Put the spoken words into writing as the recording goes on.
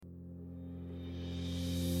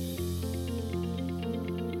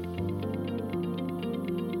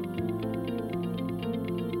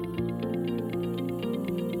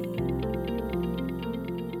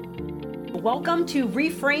Welcome to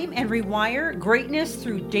Reframe and Rewire Greatness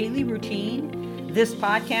Through Daily Routine. This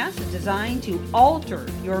podcast is designed to alter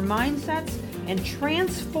your mindsets and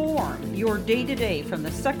transform your day-to-day from the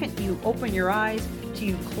second you open your eyes to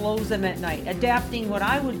you close them at night, adapting what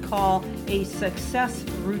I would call a success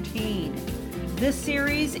routine. This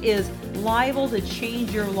series is liable to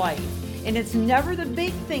change your life, and it's never the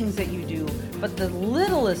big things that you do, but the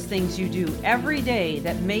littlest things you do every day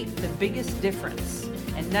that make the biggest difference.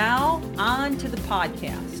 And now, on to the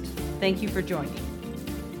podcast. Thank you for joining.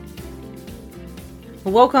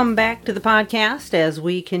 Welcome back to the podcast as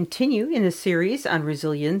we continue in a series on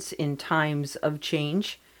resilience in times of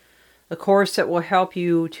change. A course that will help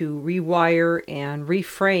you to rewire and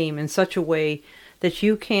reframe in such a way that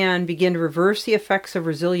you can begin to reverse the effects of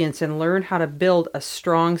resilience and learn how to build a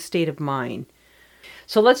strong state of mind.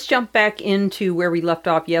 So let's jump back into where we left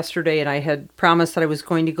off yesterday, and I had promised that I was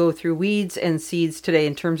going to go through weeds and seeds today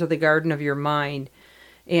in terms of the garden of your mind.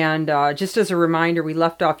 And just as a reminder, we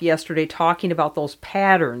left off yesterday talking about those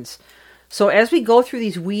patterns. So as we go through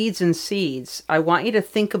these weeds and seeds, I want you to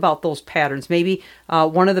think about those patterns. Maybe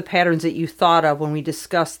one of the patterns that you thought of when we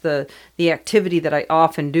discussed the activity that I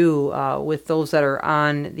often do with those that are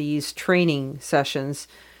on these training sessions.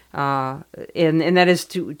 And that is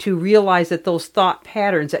to realize that those thought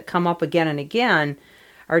patterns that come up again and again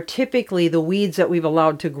are typically the weeds that we've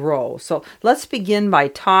allowed to grow. So let's begin by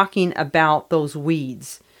talking about those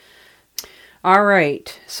weeds. All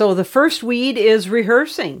right. So the first weed is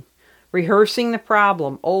rehearsing the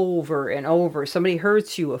problem over and over. Somebody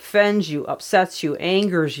hurts you, offends you, upsets you,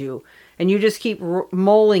 angers you, and you just keep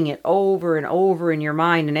mulling it over and over in your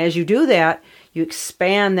mind. And as you do that, you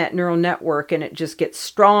expand that neural network and it just gets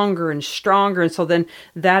stronger and stronger. And so then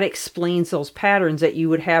that explains those patterns that you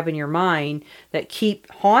would have in your mind that keep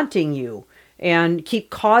haunting you and keep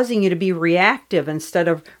causing you to be reactive instead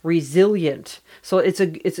of resilient. So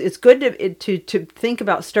it's good to think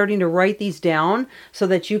about starting to write these down so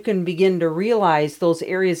that you can begin to realize those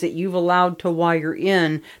areas that you've allowed to wire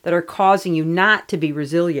in that are causing you not to be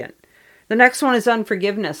resilient. The next one is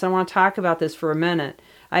unforgiveness. I want to talk about this for a minute.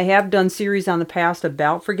 I have done series on the past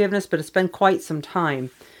about forgiveness, but it's been quite some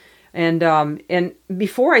time. And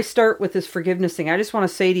before I start with this forgiveness thing, I just want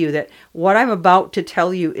to say to you that what I'm about to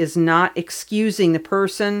tell you is not excusing the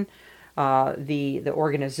person, the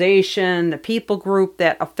organization, the people group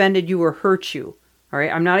that offended you or hurt you. All right,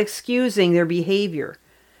 I'm not excusing their behavior.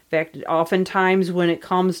 In fact, oftentimes when it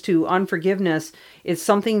comes to unforgiveness, it's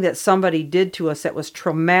something that somebody did to us that was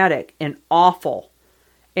traumatic and awful,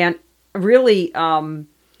 and really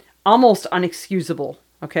almost unexcusable.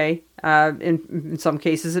 Okay, in some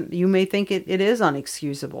cases you may think it is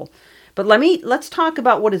unexcusable, but let's talk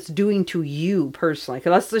about what it's doing to you personally. Okay,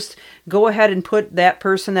 let's just go ahead and put that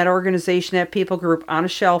person, that organization, that people group on a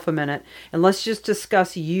shelf a minute, and let's just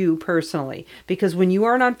discuss you personally. Because when you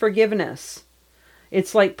are in unforgiveness,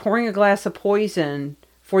 it's like pouring a glass of poison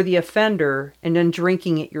for the offender and then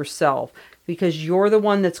drinking it yourself, because you're the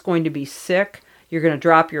one that's going to be sick. You're going to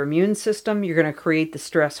drop your immune system. You're going to create the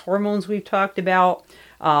stress hormones we've talked about.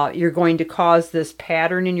 You're going to cause this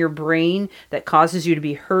pattern in your brain that causes you to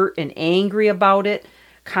be hurt and angry about it,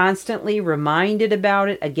 constantly reminded about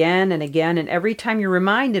it again and again. And every time you're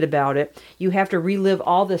reminded about it, you have to relive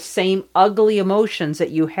all the same ugly emotions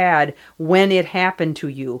that you had when it happened to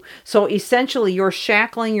you. So essentially, you're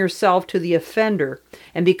shackling yourself to the offender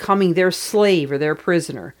and becoming their slave or their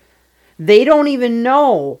prisoner. They don't even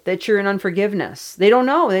know that you're in unforgiveness. They don't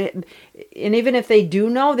know. And even if they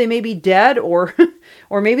do know, they may be dead or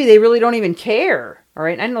maybe they really don't even care. All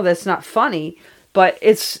right. I know that's not funny, but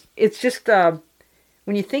it's just,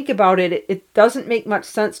 when you think about it, it doesn't make much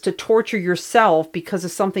sense to torture yourself because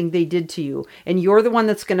of something they did to you. And you're the one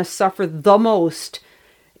that's going to suffer the most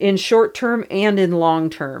in short term and in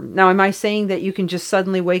long term. Now, am I saying that you can just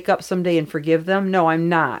suddenly wake up someday and forgive them? No, I'm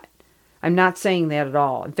not. I'm not saying that at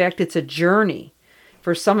all. In fact, it's a journey.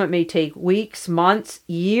 For some, it may take weeks, months,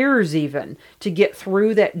 years even to get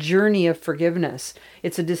through that journey of forgiveness.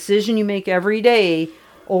 It's a decision you make every day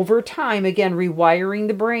over time, again, rewiring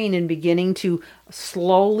the brain and beginning to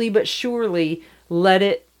slowly but surely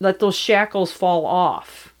let those shackles fall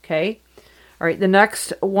off. Okay? All right, the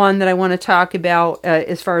next one that I want to talk about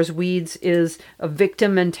as far as weeds is a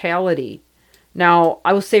victim mentality. Now,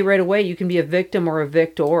 I will say right away, you can be a victim or a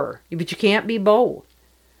victor, but you can't be both.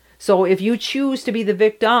 So if you choose to be the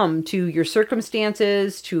victim to your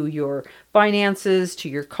circumstances, to your finances, to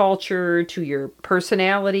your culture, to your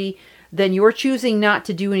personality, then you're choosing not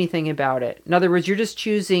to do anything about it. In other words, you're just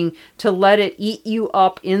choosing to let it eat you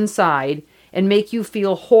up inside and make you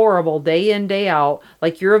feel horrible day in, day out,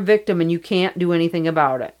 like you're a victim and you can't do anything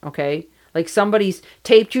about it, okay? Like somebody's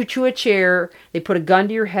taped you to a chair, they put a gun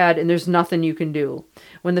to your head, and there's nothing you can do.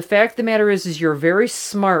 When the fact of the matter is you're very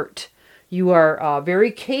smart. You are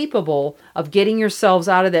very capable of getting yourselves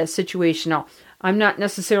out of that situation. Now, I'm not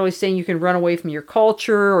necessarily saying you can run away from your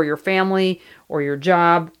culture or your family or your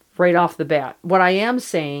job right off the bat. What I am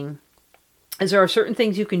saying is there are certain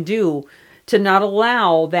things you can do to not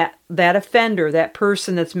allow that offender, that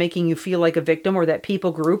person that's making you feel like a victim, or that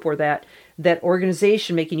people group, or that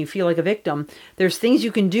organization making you feel like a victim. There's things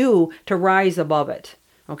you can do to rise above it.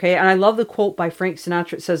 Okay, and I love the quote by Frank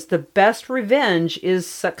Sinatra. It says, "The best revenge is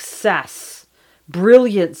success,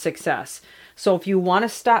 brilliant success." So if you want to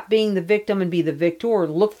stop being the victim and be the victor,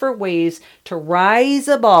 look for ways to rise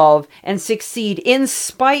above and succeed in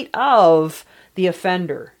spite of the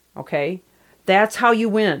offender. Okay, that's how you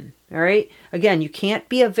win. All right. Again, you can't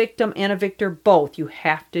be a victim and a victor both. You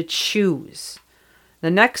have to choose.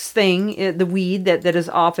 The next thing, the weed that is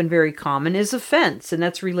often very common, is offense, and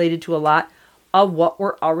that's related to a lot of what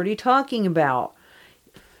we're already talking about.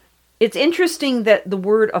 It's interesting that the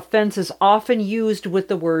word offense is often used with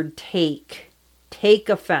the word take. Take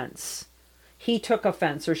offense. He took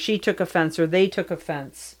offense, or she took offense, or they took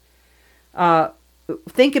offense.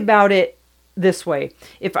 Think about it this way.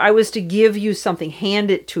 If I was to give you something,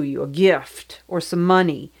 hand it to you, a gift or some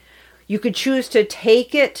money, you could choose to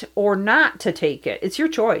take it or not to take it. It's your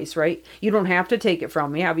choice, right? You don't have to take it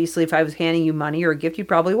from me. Obviously, if I was handing you money or a gift, you'd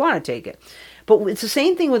probably want to take it. But it's the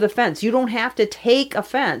same thing with offense. You don't have to take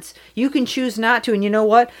offense. You can choose not to. And you know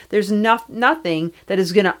what? There's nothing that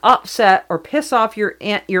is going to upset or piss off your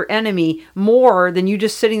enemy more than you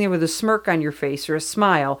just sitting there with a smirk on your face or a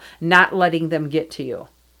smile, not letting them get to you.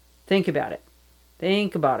 Think about it.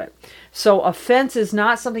 Think about it. So offense is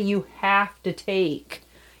not something you have to take.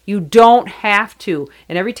 You don't have to.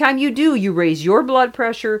 And every time you do, you raise your blood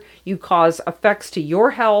pressure, you cause effects to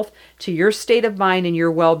your health, to your state of mind, and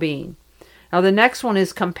your well-being. Now, the next one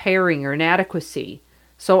is comparing or inadequacy.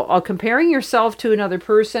 So comparing yourself to another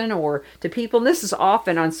person or to people, and this is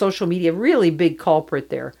often on social media, really big culprit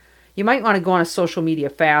there. You might want to go on a social media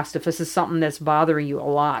fast if this is something that's bothering you a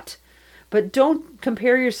lot. But don't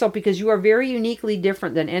compare yourself, because you are very uniquely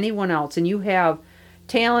different than anyone else, and you have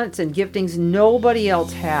talents and giftings nobody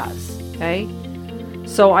else has. Okay?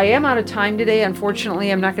 So I am out of time today.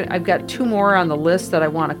 Unfortunately, I've got 2 more on the list that I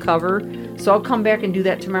want to cover. So I'll come back and do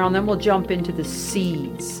that tomorrow, and then we'll jump into the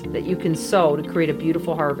seeds that you can sow to create a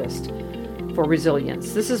beautiful harvest for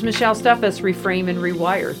resilience. This is Michelle Steffes, Reframe and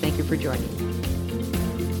Rewire. Thank you for joining me.